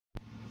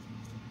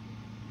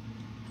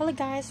Hello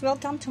guys,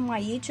 welcome to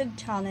my YouTube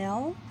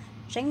channel,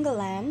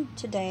 Jingleland.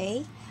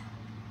 Today,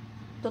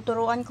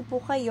 tuturuan ko po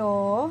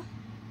kayo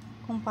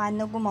kung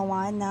paano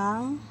gumawa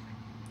ng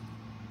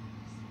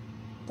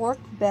pork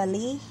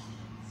belly,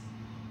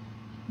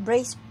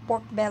 braised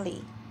pork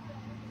belly.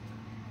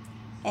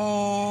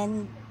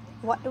 And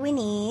what we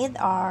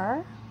need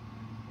are,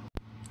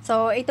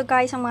 so ito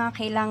guys ang mga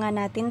kailangan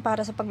natin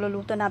para sa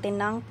pagluluto natin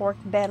ng pork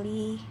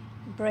belly,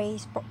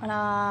 braised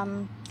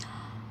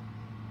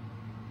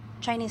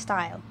Chinese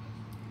style.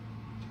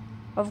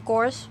 Of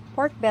course,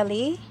 pork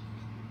belly,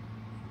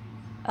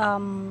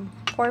 4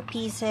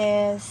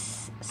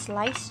 pieces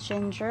sliced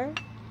ginger,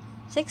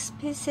 6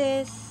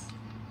 pieces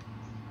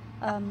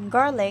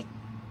garlic,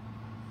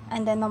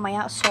 and then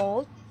mamaya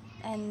salt,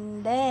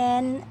 and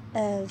then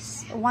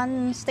 1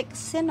 stick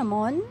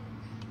cinnamon,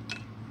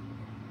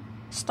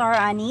 star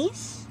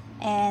anise,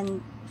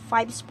 and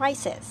 5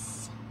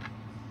 spices.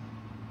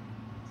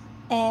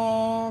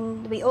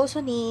 And we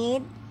also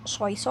need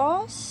soy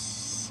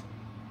sauce,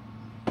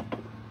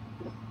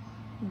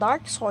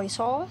 dark soy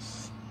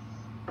sauce,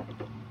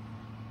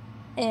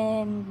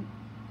 and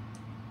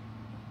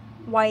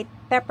white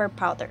pepper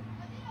powder,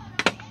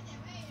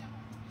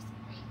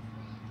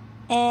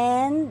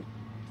 and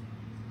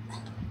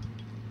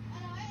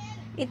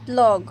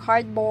itlog,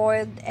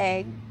 hard-boiled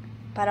egg,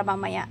 para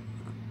mamaya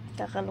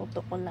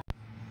kakaluto ko lang.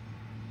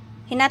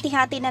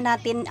 Hinati-hati na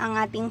natin ang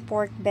ating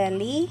pork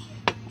belly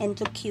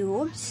into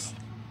cubes.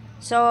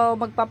 So,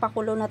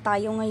 magpapakulo na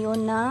tayo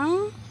ngayon ng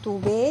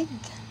tubig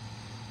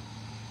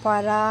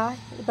para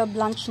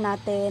iba-blanch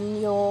natin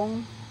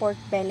yung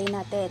pork belly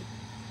natin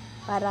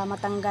para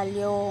matanggal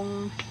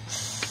yung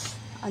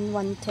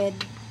unwanted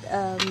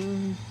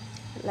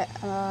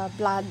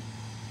blood.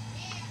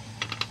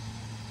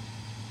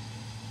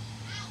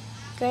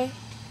 Okay.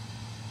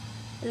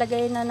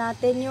 Ilagay na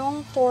natin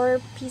yung 4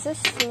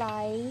 pieces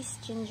sliced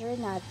ginger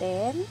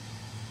natin.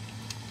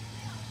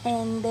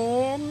 And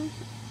then,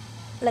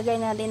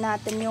 lagay na din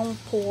natin yung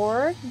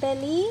pork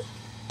belly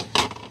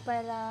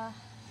para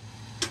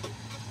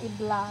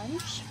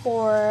i-blanch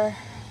for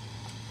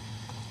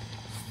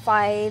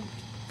 5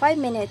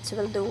 minutes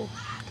will do.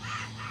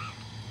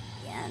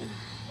 Yan.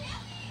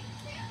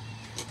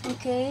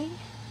 Okay.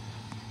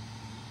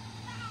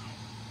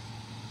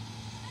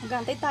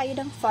 Magantay tayo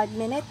ng 5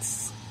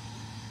 minutes.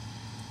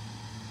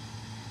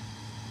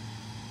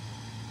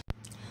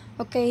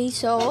 Okay,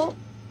 so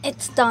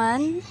it's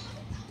done.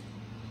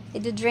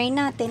 I-drain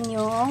natin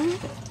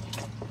yung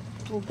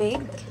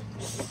tubig.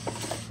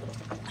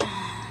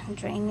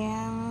 Drain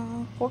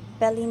yung pork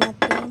belly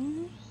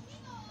natin.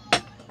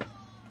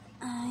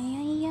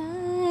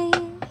 Ay.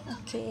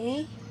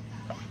 Okay.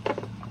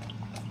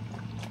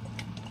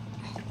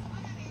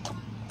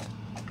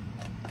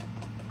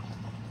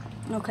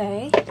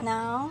 Okay,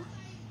 now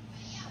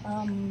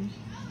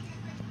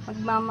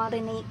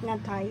magmamarinate na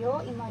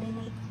tayo.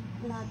 I-marinate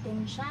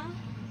natin siya.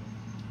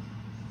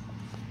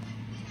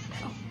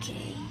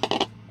 Okay.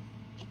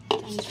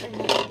 Transfer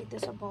natin dito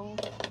sa bowl.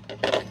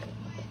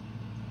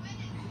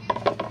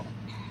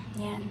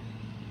 Yan.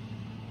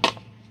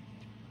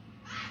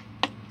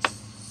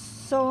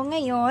 So,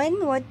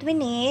 ngayon, what we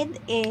need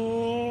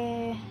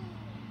is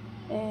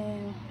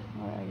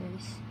where are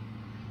these?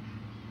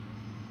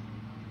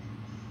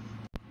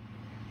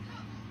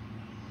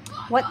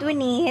 What we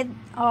need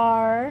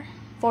are,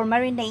 for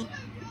marinating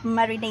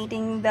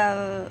the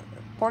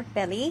pork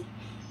belly,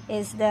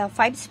 is the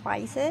 5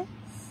 spices,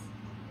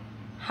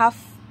 half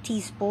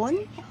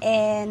teaspoon,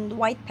 and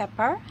white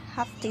pepper,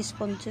 half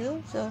teaspoon too.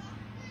 So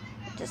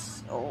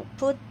just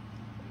put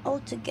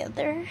all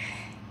together.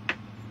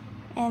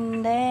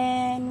 And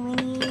then we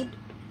need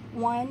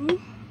 1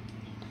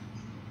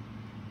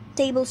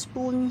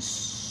 tablespoon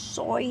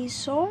soy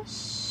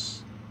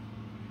sauce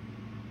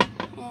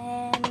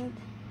and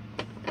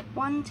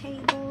 1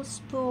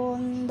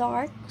 tablespoon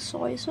dark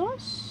soy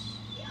sauce.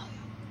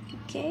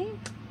 Okay,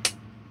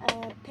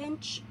 a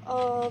pinch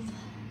of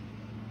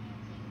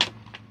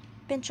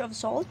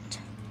salt.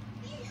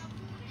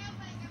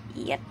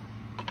 Yep.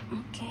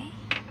 Okay.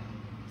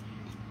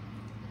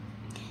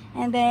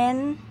 And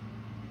then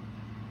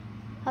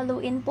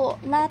haluin po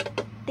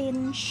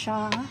natin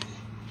siya.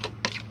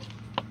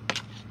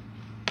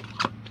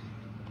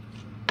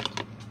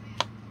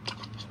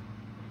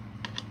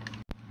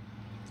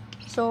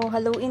 So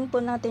haluin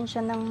po natin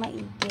siya ng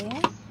maigi.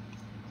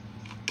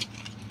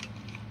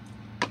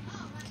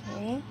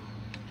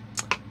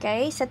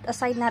 Okay, set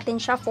aside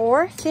natin siya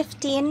for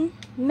 15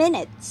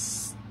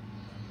 minutes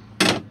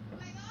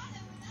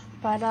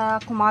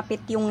para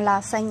kumapit yung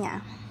lasa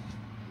niya.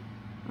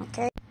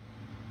 Okay.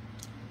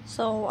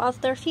 So,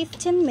 after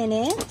 15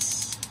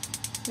 minutes,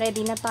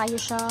 ready na tayo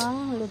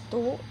siyang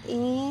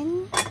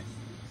lutuin.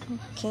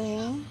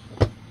 Okay.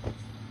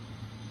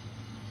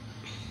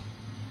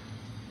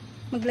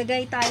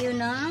 Maglagay tayo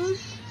ng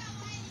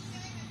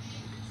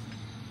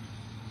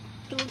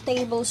 2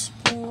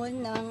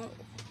 tablespoon ng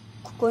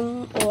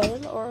cooking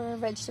oil or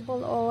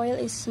vegetable oil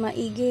is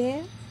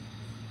maigi.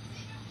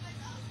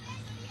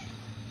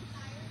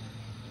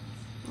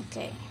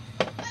 Okay.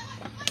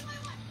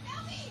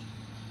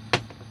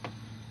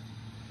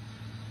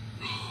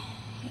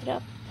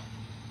 Hirap.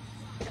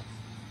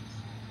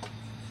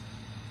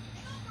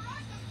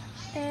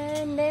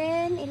 And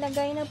then,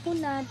 ilagay na po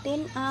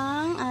natin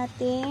ang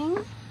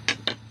ating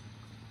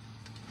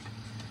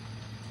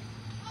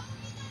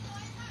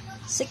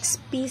 6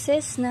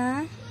 pieces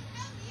na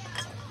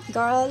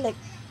garlic.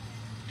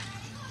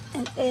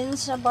 And then,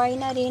 sabay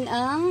na rin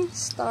ang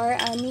star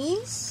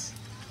anise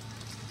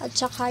at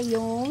saka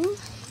yung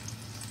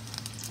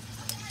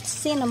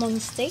cinnamon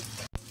stick.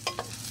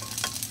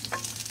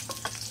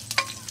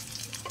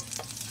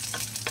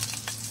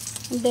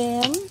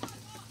 Then,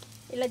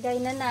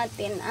 ilagay na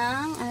natin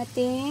ang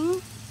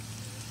ating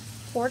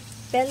pork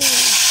belly.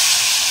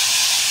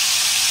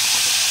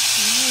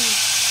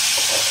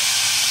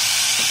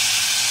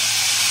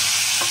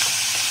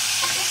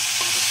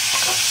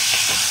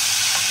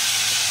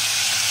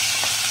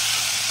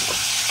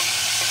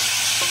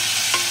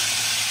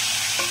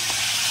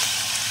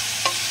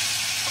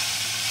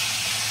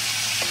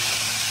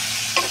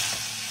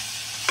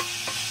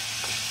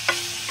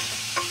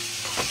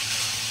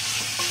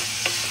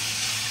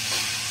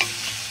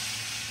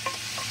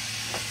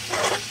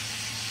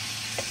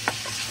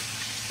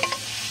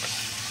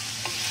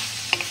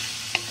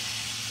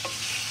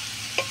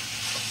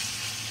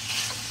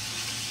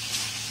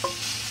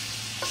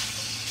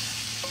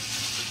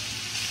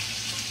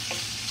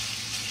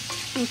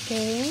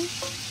 Okay.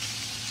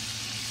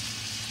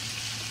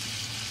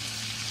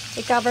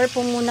 I-cover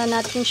po muna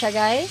natin siya,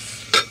 guys.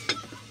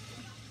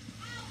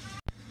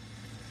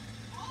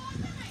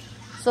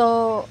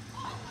 So,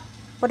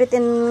 put it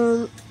in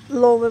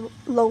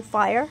low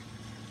fire.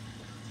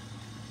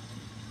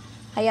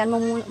 Ayan,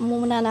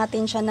 muna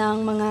natin siya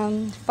ng mga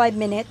 5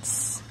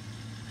 minutes.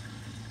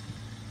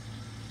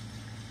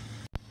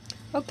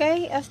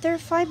 Okay,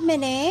 after 5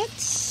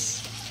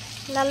 minutes,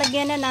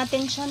 lalagyan na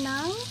natin siya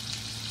ng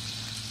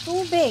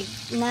tubig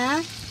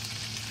na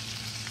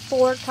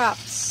 4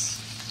 cups.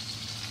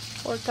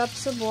 4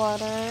 cups of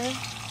water.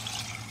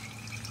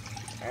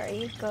 There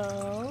you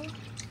go.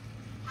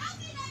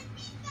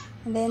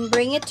 And then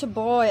bring it to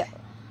boil.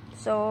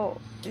 So,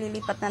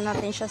 lilipat na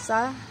natin siya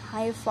sa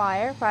high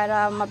fire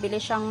para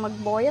mabilis siyang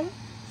mag-boil.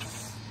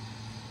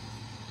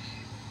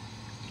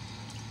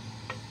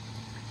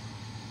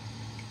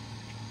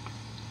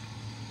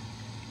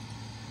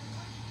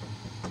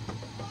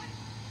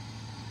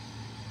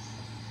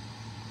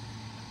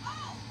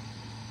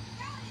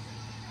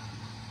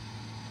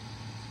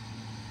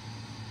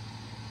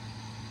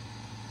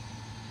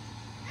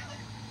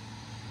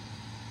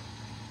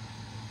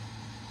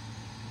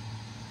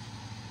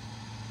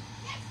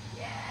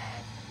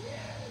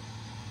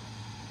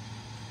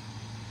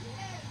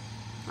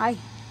 Ay.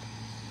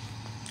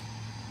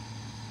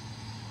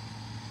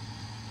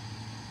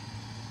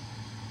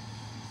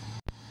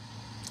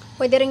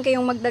 Pwede rin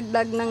kayong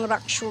magdagdag ng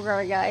rock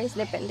sugar, guys.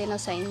 Depende na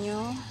sa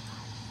inyo.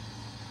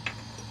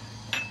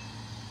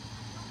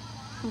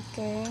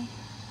 Okay.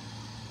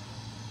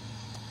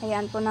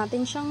 Ayan po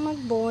natin siyang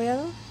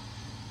mag-boil.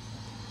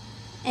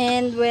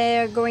 And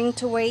we're going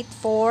to wait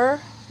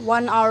for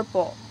 1 hour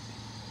po.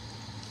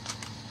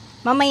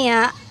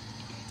 Mamaya,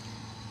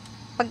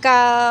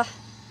 pagka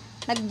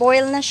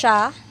nag-boil na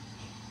siya,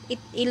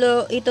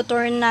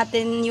 ito-turn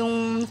natin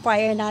yung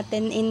fire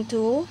natin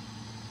into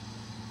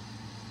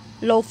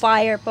low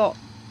fire po.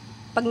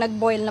 Pag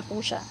nag-boil na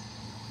po siya.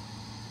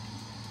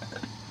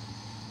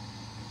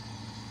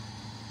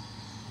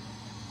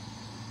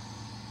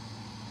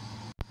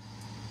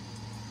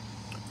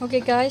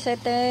 Okay guys, I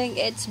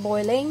think it's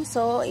boiling.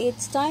 So,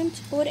 it's time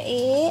to put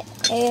it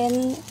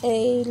in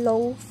a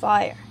low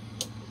fire.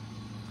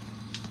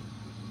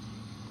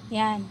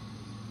 Yan.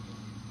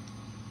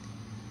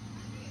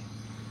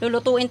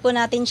 Lulutuin po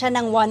natin siya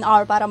ng 1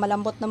 hour para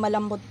malambot na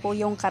malambot po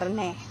yung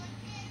karne.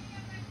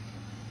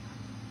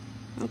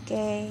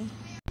 Okay.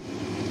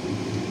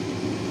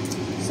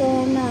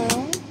 So now,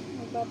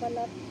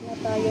 magbabalat na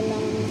tayo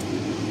ng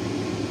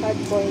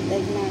hard-boiled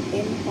egg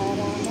natin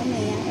para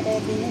mamaya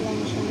ready na lang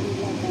siyang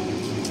ilagay.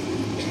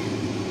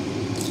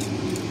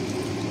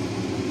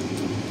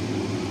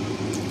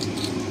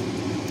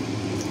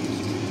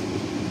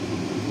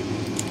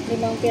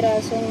 Limang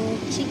pirasong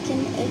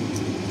chicken egg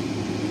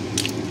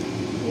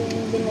yung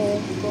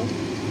binuhod ko.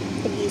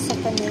 Pag-isa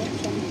kami,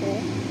 syempre.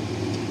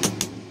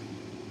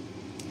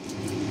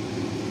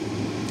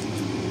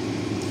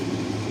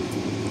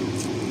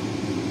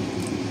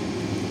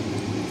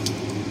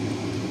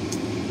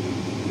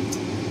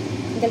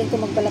 Galing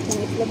ko magbalat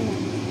ng itlog na.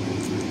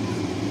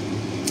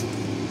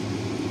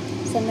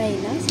 Sanay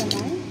na,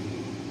 sanay.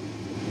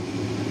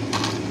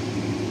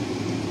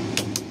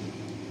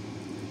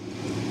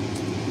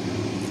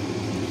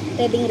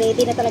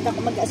 Ready na talaga ako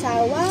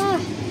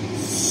mag-asawa.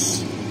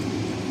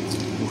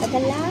 Ang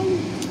tagal lang.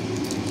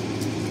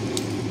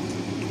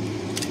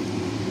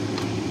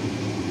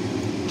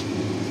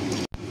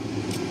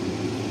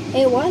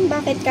 Ewan,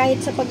 bakit kahit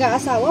sa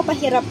pag-aasawa,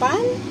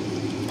 pahirapan?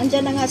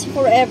 Andyan na nga si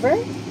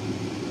forever.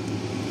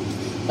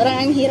 Parang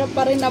ang hirap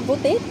pa rin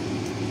nabutin.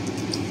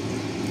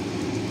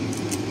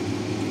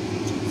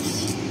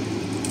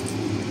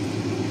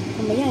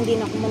 Mamaya, hindi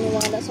na ako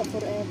maniwala sa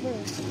forever.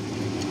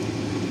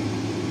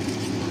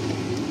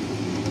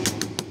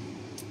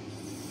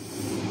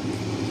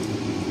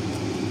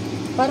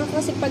 Parang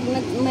kasi pag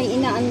may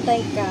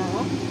inaantay ka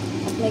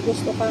at may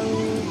gusto kang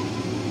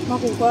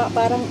makuha,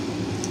 parang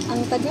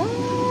ang tagal.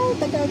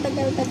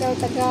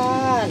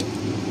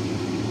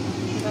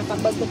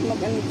 Nakakabagot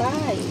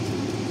mag-antay.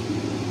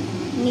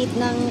 Need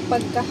ng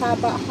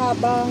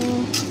pagkahaba-habang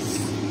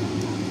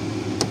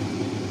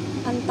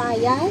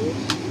antayan.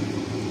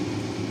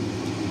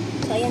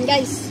 So, ayan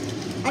guys.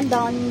 I'm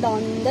done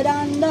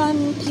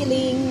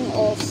peeling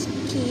off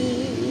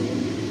skin.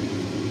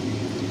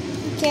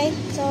 Okay,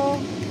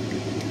 so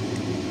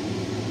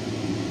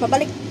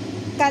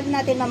babalikan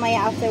natin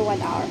mamaya after 1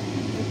 hour.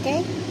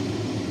 Okay?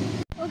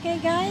 Okay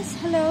guys,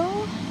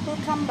 hello.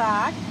 Welcome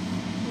back.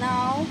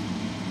 Now,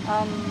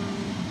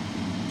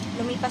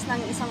 lumipas ng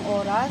 1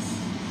 oras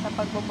sa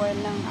pagbo-boil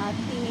ng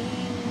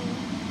ating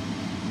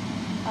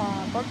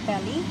pork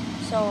belly.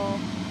 So,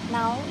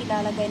 now,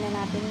 ilalagay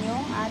na natin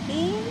yung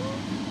ating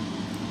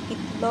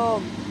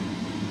itlog.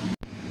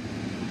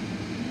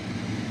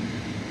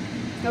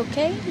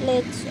 Okay,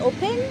 let's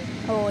open.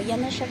 Oh,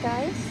 yan na siya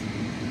guys.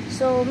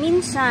 So,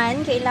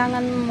 minsan,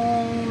 kailangan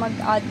mong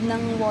mag-add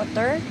ng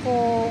water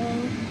kung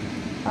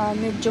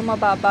medyo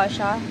mababa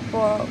siya.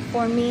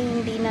 For me,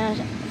 hindi na,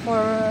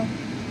 for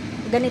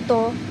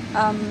ganito,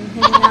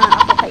 hindi na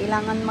ako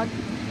kailangan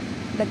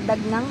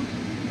magdagdag ng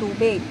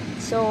tubig.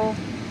 So,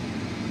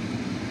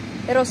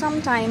 pero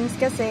sometimes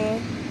kasi,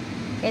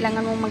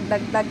 kailangan mong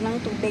magdagdag ng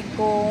tubig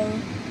kung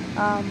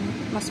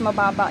mas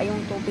mababa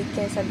yung tubig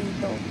kaysa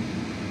dito.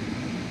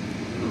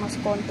 Mas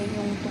konti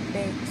yung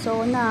tubig.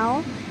 So,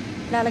 now,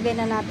 lalagay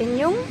na natin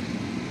yung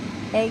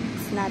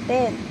eggs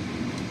natin.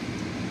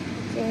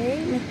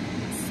 Okay, next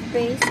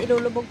space,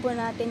 ilulubog po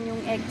natin yung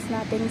eggs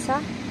natin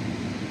sa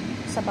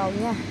sabaw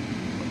niya.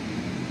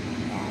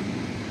 Ayan.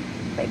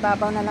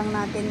 Paibabaw na lang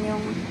natin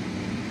yung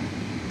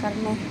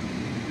karne.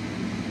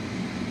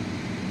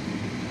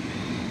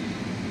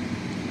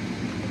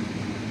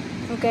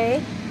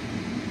 Okay.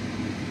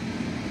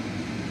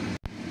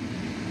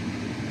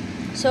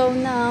 So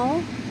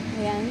now,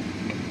 ayan.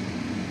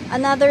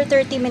 Another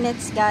 30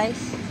 minutes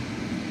guys.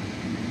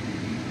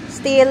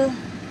 Still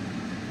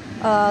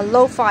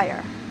low fire.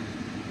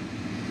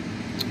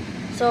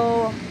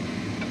 So,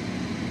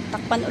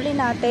 takpan uli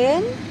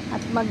natin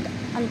at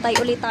mag-antay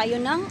uli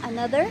tayo ng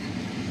another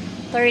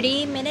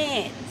 30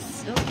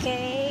 minutes.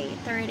 Okay,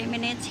 30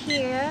 minutes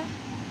here.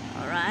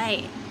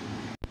 Alright.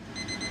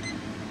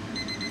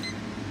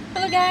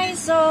 Hello guys,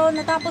 so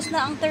natapos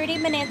na ang 30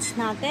 minutes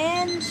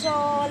natin. So,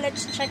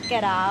 let's check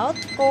it out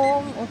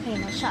kung okay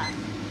na siya.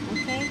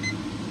 Okay.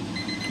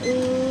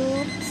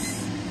 Oops.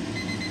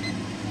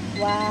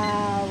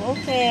 Wow,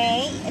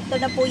 okay. Ito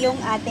na po yung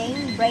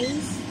ating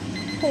braised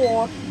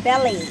pork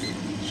belly.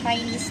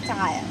 Chinese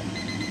style.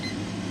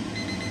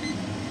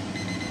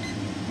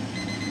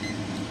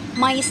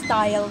 My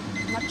style.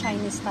 Not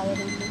Chinese style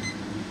really.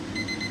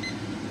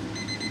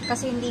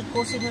 Kasi hindi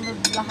ko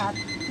sinunod lahat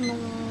nung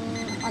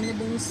ano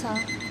dun sa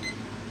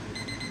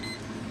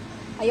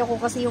ayoko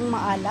kasi yung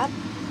maalat.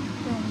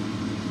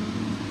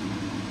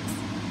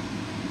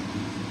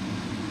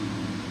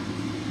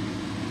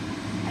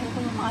 Ayoko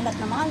yung maalat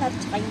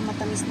saka yung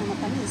matamis na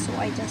matamis. So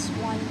I just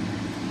want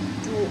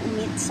to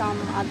omit some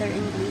other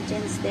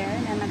ingredients there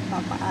na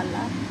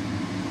nagpapaalat.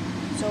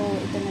 So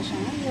ito na siya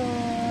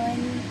ngayon.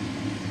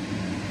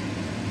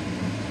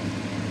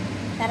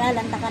 Tara,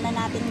 lantakan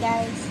na natin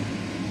guys.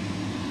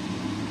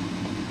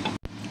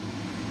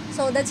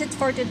 So, that's it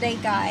for today,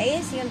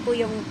 guys. Yan po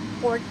yung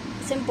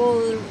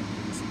simple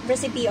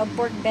recipe of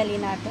pork belly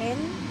natin.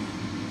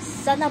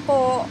 Sana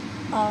po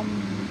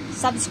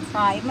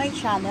subscribe my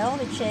channel,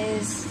 which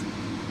is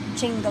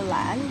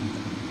Chingaland,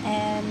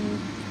 and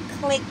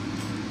click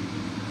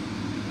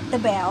the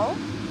bell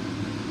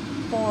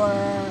for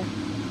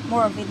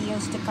more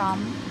videos to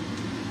come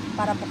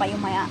para po kayo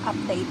may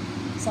update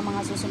sa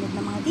mga susunod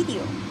na mga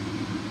video.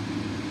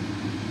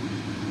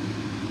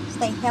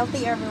 Stay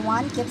healthy,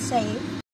 everyone. Keep safe.